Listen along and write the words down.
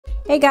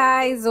Hey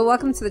guys,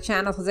 welcome to the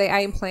channel. Today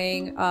I am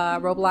playing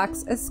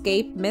Roblox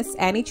Escape Miss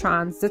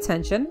Ani-Tron's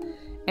Detention,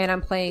 and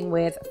I'm playing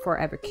with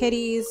Forever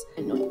Kitties,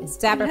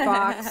 Stabber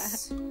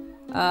Fox,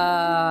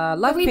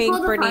 Love Pink,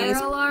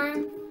 Bernice,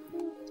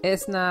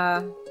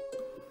 Isna,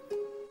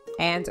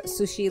 and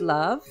Sushi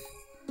Love.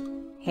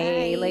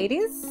 Hey,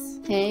 ladies.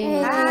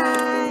 Hey.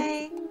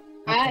 Hi.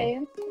 Hi.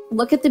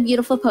 Look at the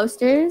beautiful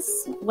posters.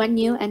 When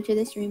you enter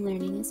this room,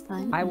 learning is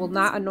fun. I will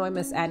not annoy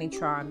Miss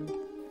Ani-Tron.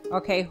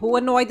 Okay, who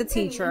annoyed the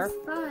teacher?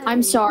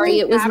 I'm sorry,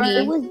 it was me.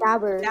 It was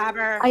Dabber.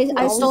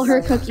 I stole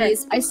her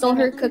cookies. I stole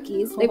her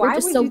cookies. They were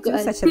just so good. Why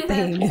would you do such a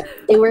thing?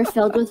 They were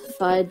filled with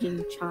fudge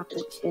and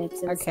chocolate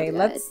chips. Okay,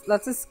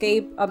 let's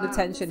escape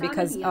detention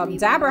because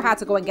Dabber had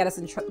to go and get us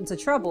into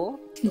trouble.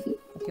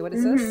 Okay, what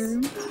is this?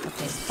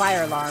 Okay,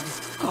 fire alarm.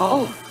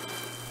 Oh,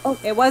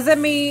 it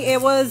wasn't me.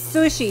 It was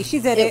Sushi. She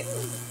did it.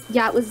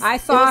 Yeah, it was. I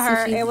saw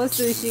her. Sushi. It was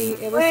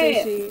Sushi. It was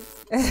Sushi.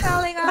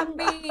 Telling on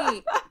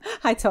me.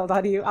 I told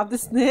on you. I'm the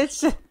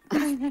snitch.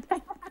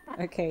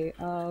 Okay.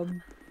 Oh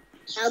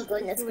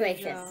goodness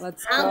gracious!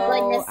 Let's oh,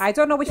 go. Goodness. I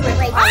don't know which way.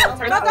 Wait, Oh, don't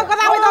go that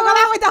way! Don't go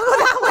that way! Don't go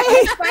that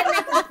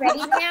way!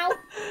 Freddy's now.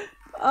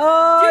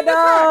 Oh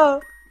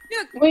no!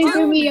 Wait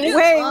for me.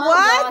 Wait, Oh,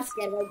 what?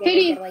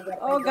 Kitty!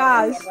 Oh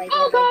gosh!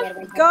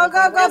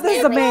 Go! This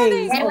is a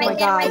maze! Oh my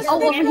gosh!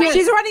 Oh, over here.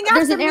 She's running after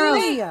There's an arrow.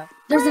 me!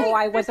 There's Oh,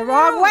 I went the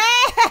wrong way!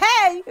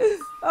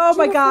 Oh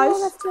my gosh!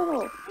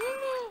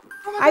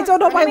 I don't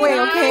know my way.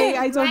 Okay,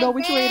 I don't know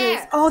which way it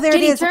is. Oh, there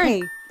it is.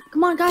 Okay.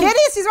 Come on, guys. Kitty,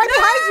 she's right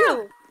behind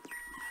you.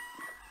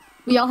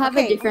 We all have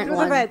a different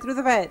one. Through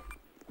the vent.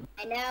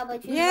 I know,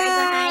 but she's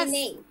right behind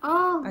me.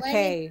 Oh,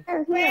 okay.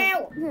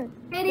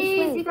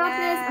 Kitties, you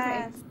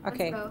got this.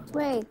 Okay.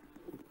 Wait.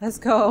 Let's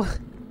go.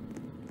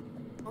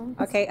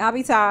 Okay,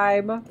 Abby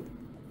time.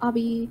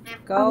 Abby.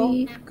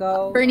 Go.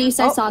 Bernice,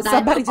 I saw that.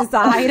 Somebody just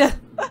died.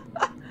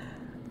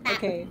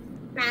 Okay.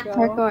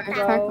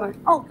 Parkour.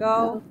 Oh,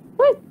 go.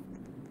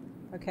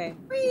 Okay.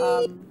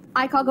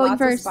 I call going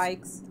first.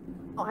 Spikes.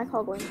 Oh, I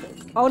call going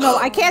first. Oh no,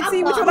 I can't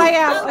see which one I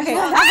am. Okay.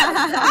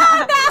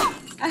 Oh no!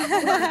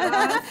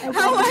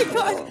 Oh my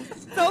god!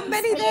 So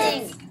many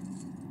things.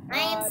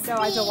 No,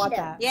 I don't want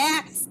that.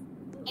 Yes.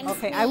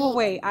 Okay, I will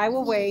wait.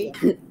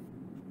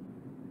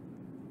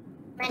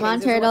 Come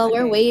on, Turtle,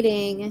 we're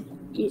waiting.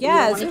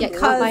 Yes,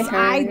 because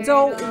I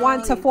don't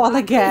want to fall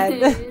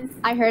again.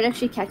 I heard if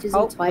she catches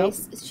you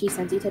twice, she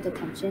sends you to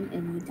detention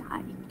and you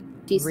die.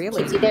 She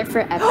keeps you there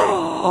forever.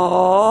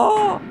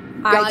 Oh,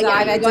 I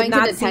died. I did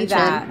not see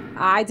that.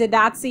 I did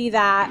not see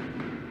that.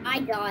 I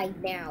died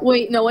now.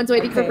 Wait, no one's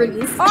waiting for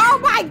Bernice. Oh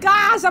my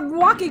gosh, I'm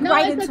walking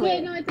right into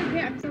it. No, it's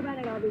okay. I'm so bad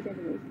at all these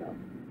enemies, though.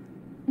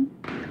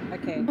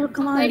 Okay. Oh,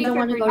 come on, I don't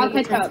want to go to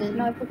detention.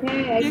 No, it's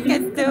okay. You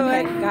can do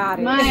it. Got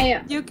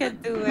it. You can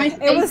do it.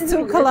 It was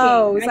too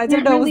close. I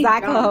didn't know it was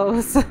that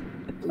close.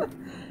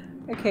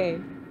 Okay.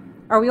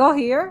 Are we all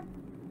here?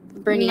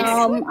 Bernice.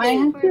 I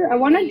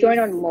want to join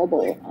on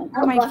mobile.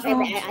 Oh my gosh, I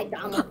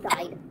almost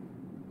died.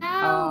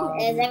 No.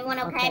 Is everyone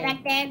okay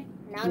back there?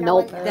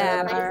 No, Nope.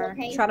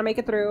 Okay. Trying to make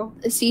it through.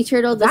 See,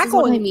 Turtle, this is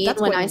what I mean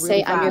when I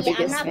say I'm your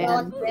biggest fan.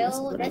 I'm not going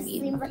through. This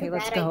seems like a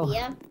bad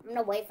idea. I'm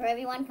gonna wait for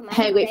everyone. Come on.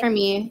 Hey, wait for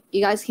me.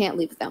 You guys can't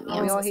leave without me.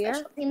 Are we all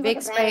here?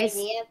 Big space.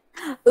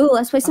 Ooh,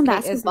 let's play some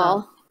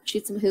basketball.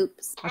 Shoot some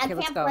hoops. I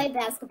can't play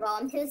basketball.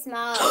 I'm too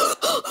small.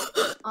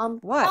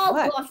 What? Oh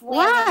What? gosh,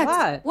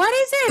 What? What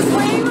is it?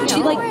 Where are you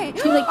She going?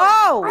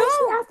 Oh!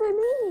 After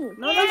me.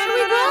 No.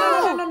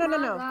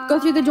 Go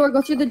through the door.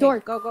 Go through the door.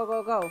 Go.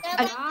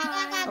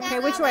 Okay,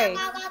 which way?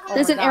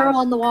 There's an arrow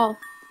on the wall.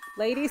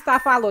 Lady,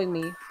 stop following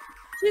me.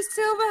 She's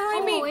still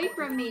behind me. Away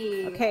from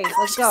me. Okay,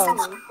 let's go.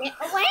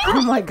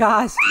 Oh my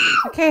gosh.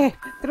 Okay,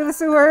 through the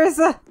sewers.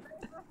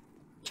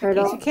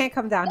 Turtle. She can't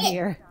come down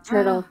here.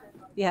 Turtle.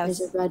 Yes.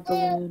 There's a red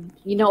balloon.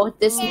 You know what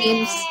this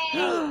means?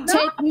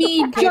 Take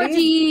me,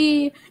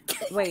 Georgie!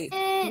 Wait,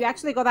 you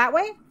actually go that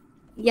way?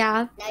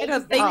 Yeah. I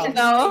don't think so.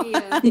 No, you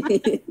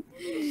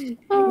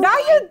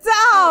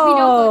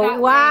don't! that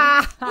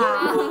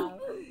Wow!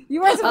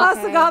 You were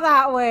supposed to go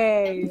that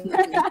way.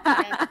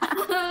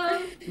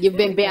 You've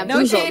been No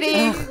bamboozled.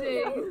 cheating.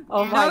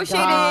 Oh my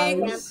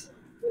cheating. gosh.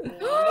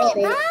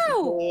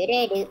 No.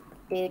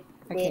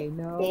 Okay,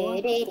 no.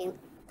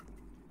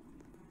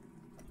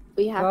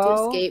 We have to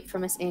escape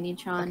from Miss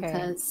Ani-Tron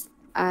because,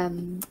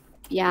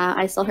 yeah,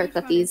 I stole her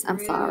cookies. I'm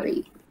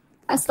sorry.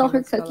 I stole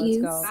her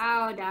cookies.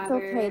 Wow, Dabber.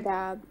 It's okay,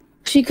 Dab.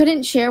 She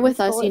couldn't share with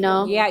us, you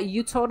know. Yeah,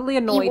 you totally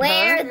annoyed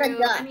Beware her. the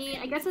duck. I mean,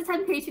 I guess the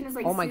temptation is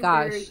like. Oh my super...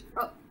 gosh.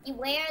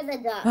 Beware the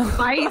duck.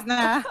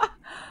 Paisna.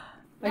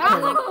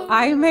 Okay.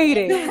 I made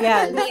it.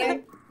 Yes.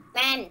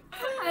 Ben.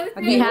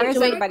 Okay, have where's to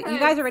wait. everybody? You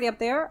guys already up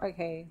there?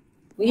 Okay.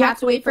 We have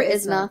to wait for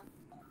Isna.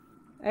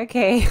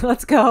 Okay,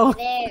 let's go.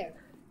 There.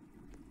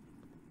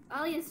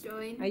 Alias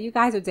join. You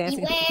guys are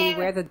dancing to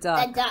Beware the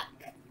Duck. The duck.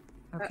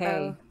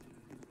 Okay.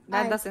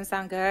 That doesn't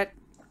sound good.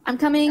 I'm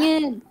coming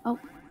in. Oh,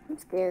 I'm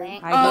scared.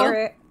 I hear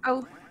it.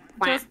 Oh,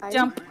 just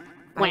jump.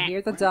 I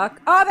hear the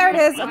duck. Oh, there it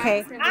is.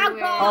 Okay.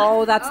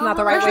 Oh, that's not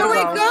the right way Where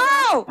to do we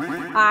go. go?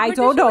 I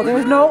don't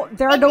know.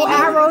 There are no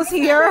arrows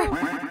here.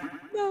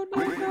 No,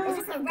 no, no. Is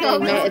this a Okay,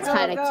 red it's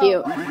kind of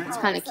cute. It's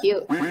kind of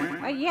cute.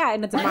 Yeah,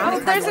 and the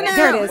demonic. there's an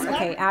There it arrow. is.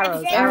 Okay,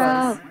 arrows.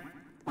 Arrow.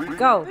 Arrows.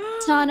 Go.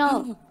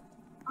 Tunnel.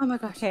 Oh my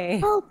gosh.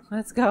 Okay,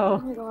 let's Oh go.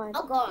 my god.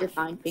 Oh god. You're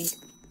fine, Pink.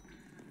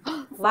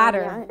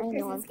 Ladder. Yeah, I know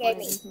This I'm scared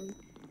me. fine.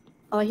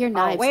 Oh, I hear Oh,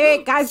 knives.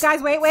 wait, guys,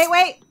 wait. What?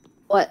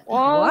 Whoa,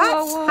 What?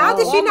 whoa, whoa, How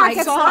did whoa. she Oh not my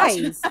get gosh.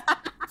 sliced?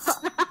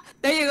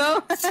 There you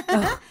go.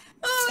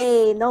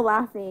 Hey, no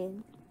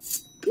laughing.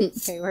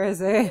 Okay, where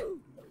is it?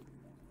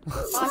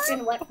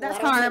 Austin, what? That's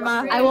what are you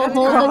karma. doing? I will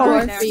hold the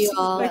door for you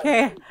all.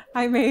 Okay,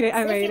 I made it.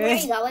 I made Where are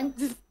you it. going?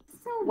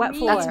 What mean.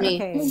 floor? That's me.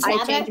 Okay.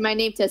 I changed my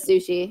name to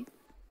Sushi.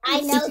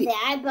 I know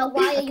that, but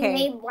why are you Okay.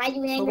 name? Why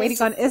you name? We're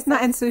waiting on Isna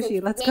and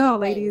Sushi. Let's go,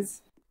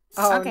 ladies.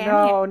 Oh Okay, I'm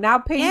no! Now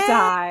Pink Yeah.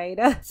 died.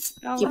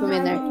 Oh, Keep him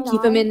in there. I'm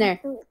Keep him in there.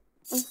 I'm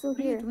still What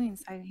are you here. doing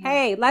inside here?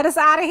 Hey, let us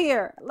out of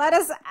here! Let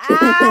us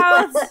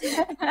out!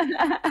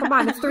 Come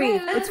on, it's 3.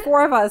 It's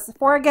 4 of us.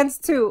 4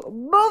 against 2.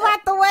 Move out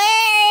the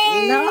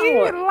way!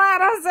 No.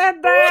 Let us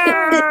in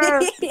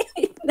there!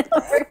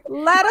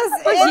 Let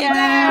us in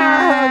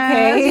Yeah.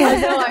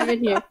 there! No, I'm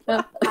in here.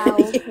 Oh.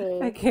 Okay.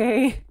 Okay.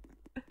 Okay.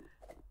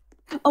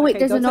 Oh wait, Okay,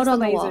 there's a don't note touch on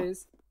the wall.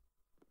 lasers.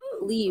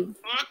 Leave.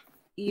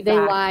 Evac. They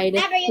lied.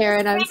 Never use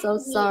Karen, I'm so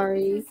friendly.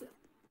 sorry.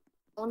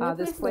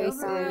 This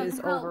place is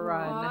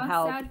overrun.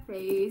 Help. Sad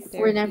face.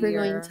 They're We're never here.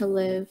 going to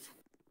live.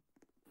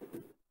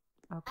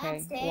 Okay.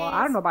 Upstairs. Well,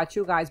 I don't know about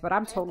you guys, but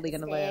I'm totally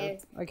gonna live.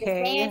 Upstairs. The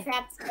Okay. bear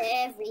traps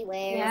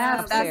everywhere. Yeah,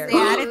 that's Upstairs. the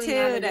Out of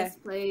attitude. this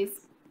place.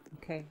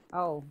 Okay.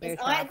 Oh, bear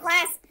It's art traps.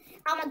 class.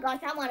 Oh my gosh,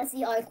 I want to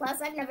see art class.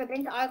 I've never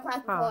been to art class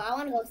before. Huh. I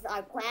want to go to the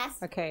art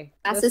class. Okay.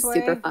 That's this just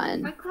super way.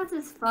 fun. My class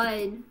is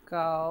fun.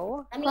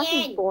 Go. Let Class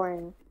me is in.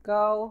 boring.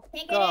 Go.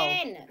 Can't Go.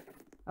 get in.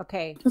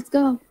 Okay. Let's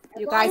go.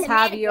 You Go on guys the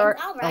have your.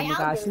 mannequins. All Oh right, my I'll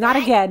gosh! do Not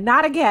that. again!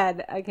 Not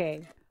again!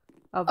 Okay.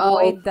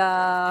 Avoid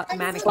the This is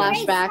mannequin.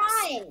 great Flashbacks.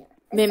 fun.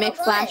 It's Mimic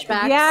so good.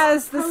 flashbacks.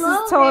 Yes, this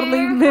Hello is totally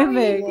there. How are you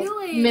mimic.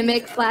 doing?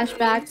 Mimic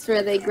flashbacks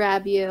where they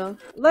grab you.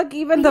 Look,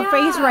 even the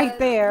face right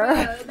there.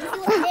 good.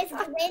 This is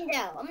the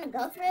window. I'm gonna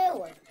go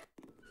through.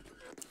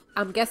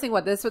 I'm guessing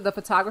what this was the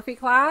photography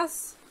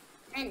class.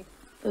 And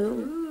Ooh.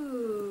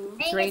 Ooh.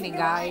 It's raining,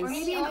 guys.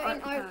 Maybe an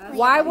art class.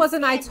 Why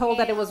wasn't I told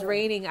that it was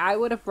raining? I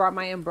would have brought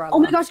my umbrella. Oh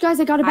my gosh, guys,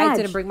 I got a badge. I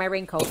didn't bring my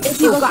raincoat. If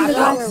you Oh go through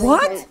gosh! the door,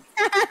 What? Raincoat.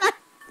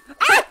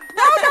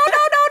 No!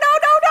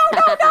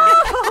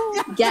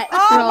 Get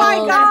Oh my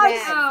trolled. gosh!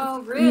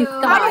 Oh, You rude.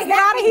 thought- How do I get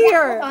out of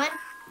here? Hold on.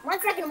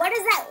 1 second. What is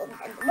that?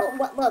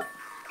 Look.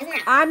 Isn't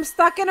that? I'm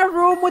stuck in a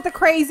room with a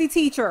crazy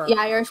teacher.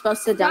 Yeah, you're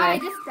supposed to Yeah, I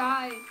die. just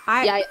died.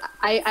 Yeah,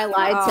 I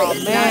lied Oh, to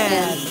Isna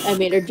man. and I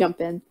made her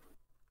jump in.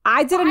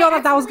 I didn't know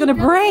that was gonna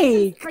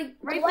break. Like,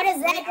 What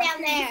is that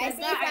down there? I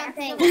see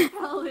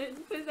something.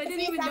 Because I I didn't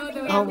see even know something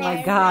there down was Oh my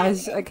there.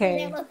 gosh, Look,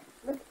 okay.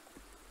 Look.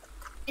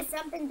 There's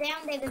something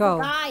down there. There's Go.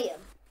 a guy.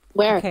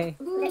 Where? Okay.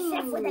 The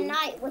chef with a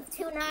knife, with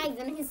 2 knives,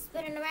 and he's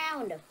spinning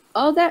around.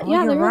 Oh, that. Oh,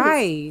 Yeah, you're there is.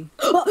 right.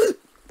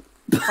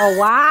 Oh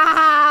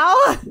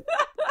wow!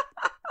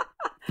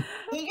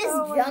 He just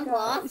Oh my jump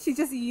God. off. She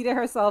just yeeted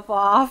herself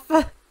off.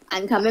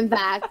 I'm coming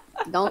back.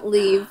 Don't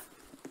leave.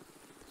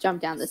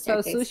 Jump down the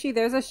So staircase. Sushi,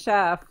 there's a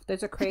chef.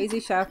 There's a crazy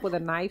chef with a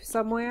knife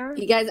somewhere.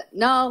 You guys,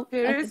 no.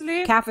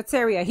 Seriously?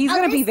 Cafeteria. He's Oh,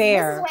 gonna be this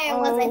there. is where it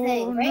was, I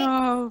think, right?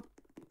 No.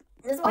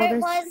 This is where it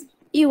there's- was?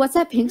 Ew, what's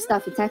that pink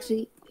stuff? It's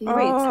actually.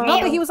 Wait, Oh. no,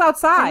 but he was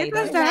outside. Can you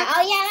press that?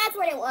 Oh, yeah, that's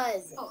what it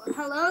was. Oh,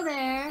 hello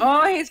there.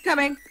 Oh, he's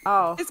coming.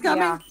 Oh, It's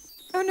coming. yeah.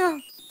 Oh no.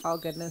 Oh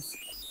goodness.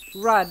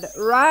 Run,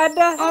 run!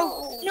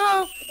 Oh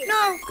no.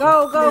 No.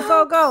 Go, go,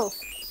 go, go,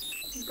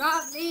 You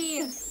got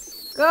me. go,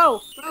 Bro,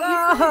 he's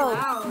so go!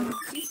 loud.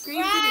 He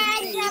screams Right,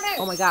 in his face. cover.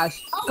 Oh my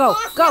gosh! Oh, Go,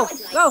 gosh, go, that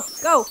was go,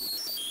 nice. go!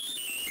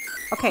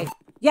 Okay.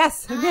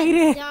 Yes, we made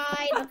I it.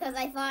 died because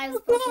I thought I was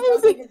supposed to go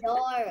through the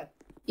door.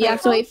 You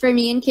have to wait for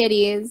me and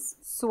Kitties.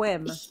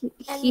 Swim.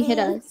 He hit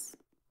us.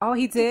 Oh,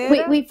 he did.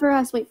 Wait for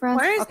us. Wait for us.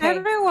 Where is Okay.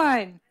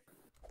 everyone?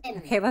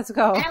 Okay, let's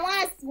go. And I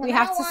want to swim. We I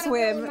have don't to wanna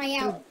swim lose my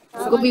out.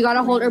 We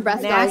gotta hold our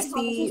breath, guys.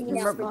 Nasty,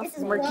 This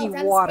is murky gross.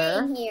 I'm water.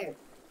 staying here.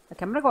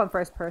 Okay, I'm gonna go in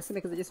first person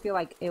because I just feel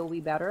like it will be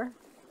better.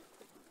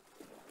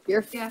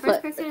 Your Yeah, foot,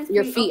 first person is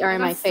your pretty- feet oh, are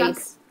in I my got stuck.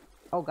 face.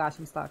 Oh gosh,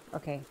 I'm stuck.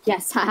 Okay.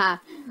 Yes, haha.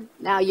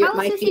 Now How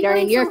my is she feet are in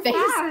going your so face.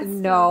 fast?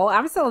 No,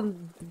 I'm still.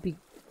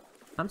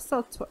 I'm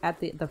still at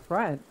the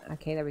front.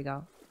 Okay, there we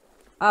go.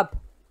 Up.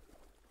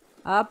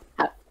 Up.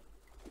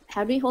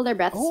 How do we hold our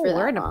breaths Oh, for that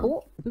we're in a long?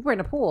 pool. We were in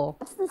a pool.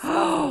 What's this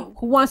stuff?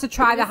 Who wants to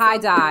try the high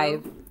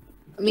dive?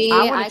 Me,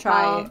 I wanna I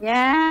try call. it.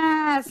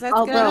 Yes. Let's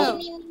Oh, go.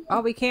 bro.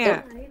 Oh, we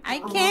can't. I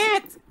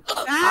can't.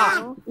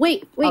 Ah.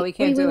 Wait, Oh, we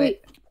can't do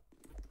wait. it.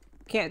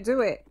 Can't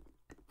do it.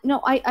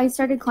 No, I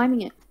started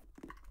climbing it.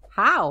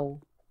 How?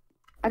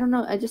 I don't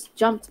know. I just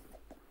jumped.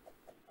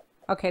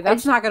 Okay,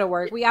 that's not gonna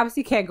work. We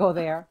obviously can't go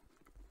there.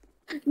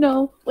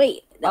 No,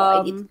 wait. No,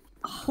 I need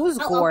Who's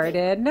Oh, okay.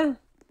 Gordon? I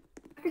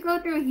have to go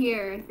through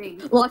here, I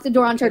think. to lock the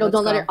door on Turtle. let's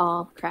Don't let go. her.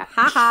 Oh crap.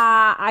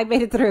 Haha, I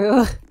made it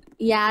through.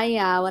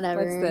 Yeah,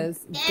 whatever. What's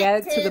this?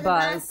 Get Get to the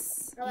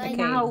bus. Going Okay,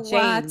 Now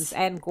James what?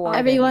 and Gordon.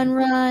 Everyone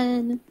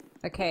run.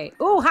 Okay.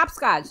 Ooh,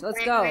 hopscotch.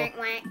 Let's go.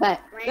 But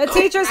The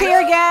teacher's here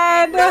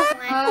again. no.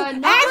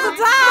 And the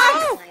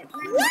dog.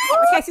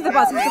 Okay, I see the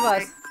bus. I see the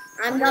bus.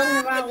 I'm going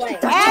the wrong way.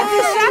 And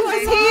the chef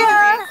is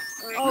here.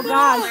 Oh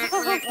gosh.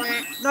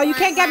 No, you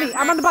can't get me.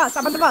 I'm on the bus.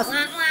 I'm on the bus.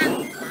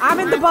 I'm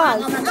in the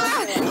bus.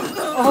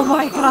 Oh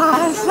my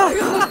gosh. Oh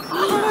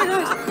my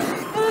gosh.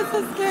 That's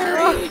so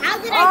scary. How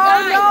did I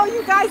die? Oh no,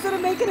 you guys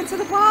didn't make it into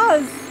the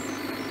bus.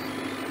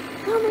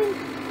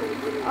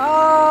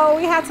 Oh,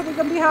 we had something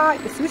behind.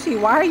 Sushi,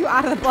 why are you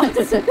out of the bus?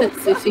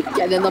 Sushi,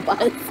 get in the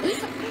bus.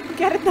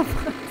 Get in the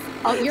bus.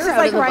 Oh, you're She's out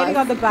like of the riding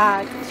bus. on the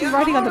back. She's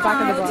riding on the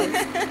back of the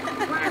bus.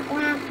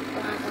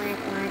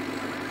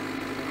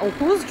 Oh,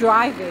 who's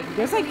driving?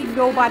 There's like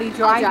nobody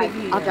driving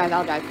here. I'll drive.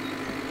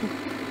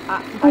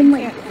 I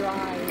can't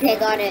drive. Okay,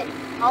 got it.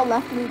 All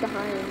left me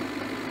behind.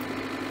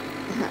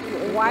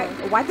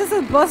 Why does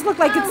the bus look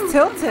like it's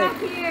tilted?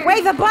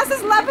 Wait, the bus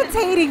is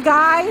levitating,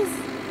 guys.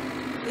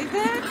 Is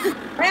it?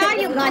 Where are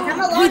you guys? I'm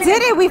alone. We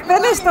did it. We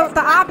finished the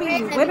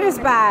Obby winner's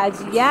badge.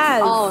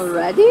 Yes.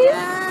 Already?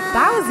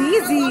 That was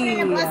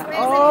easy.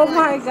 Oh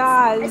my I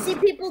gosh. see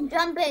people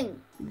jumping.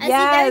 I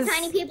Yes. see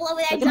very tiny people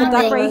over there Look at the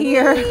duck jumping. right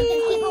here.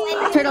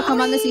 Turtle,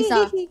 come on the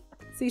seesaw.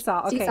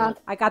 Seesaw. Okay. Seesaw.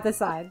 I got this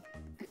side.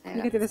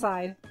 You get to the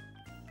side.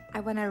 I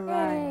want to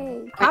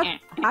run.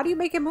 How do you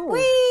make it move?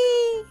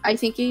 I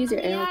think you use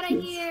your Get arrow out of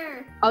keys.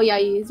 here. Oh yeah,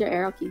 you use your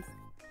arrow keys.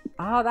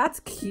 Oh, that's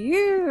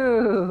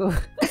cute.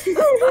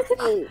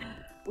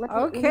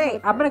 Okay,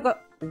 I'm gonna go.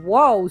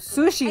 Whoa,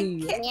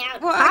 sushi.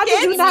 Well, How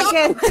did you not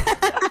get?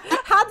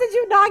 How did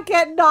you not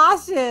get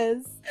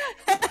nauseous?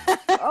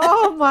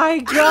 Oh my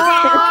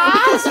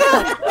gosh,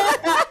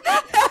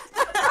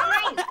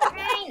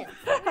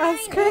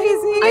 that's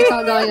crazy. I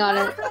saw going on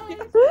it.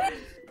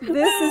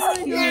 This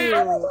is cute.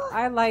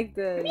 I like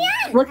this.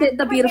 Look at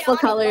the beautiful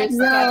colors.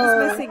 I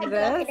was missing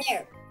this.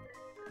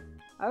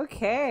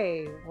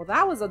 Okay, well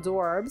that was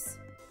adorbs.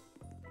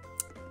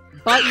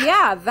 But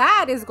yeah,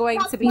 that is going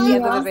to be the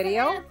end of the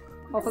video.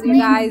 Hopefully you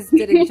guys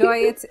did enjoy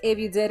it. If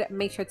you did,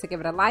 make sure to give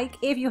it a like.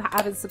 If you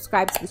haven't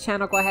subscribed to the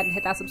channel, go ahead and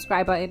hit that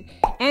subscribe button.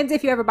 And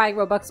if you're ever buying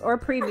Robux or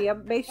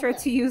Premium, make sure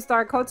to use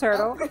Dark Code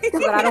Turtle so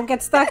that I don't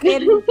get stuck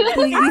in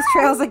these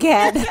trails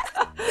again.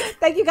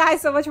 Thank you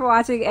guys so much for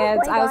watching, and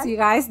I will see you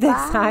guys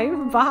next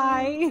time.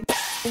 Bye.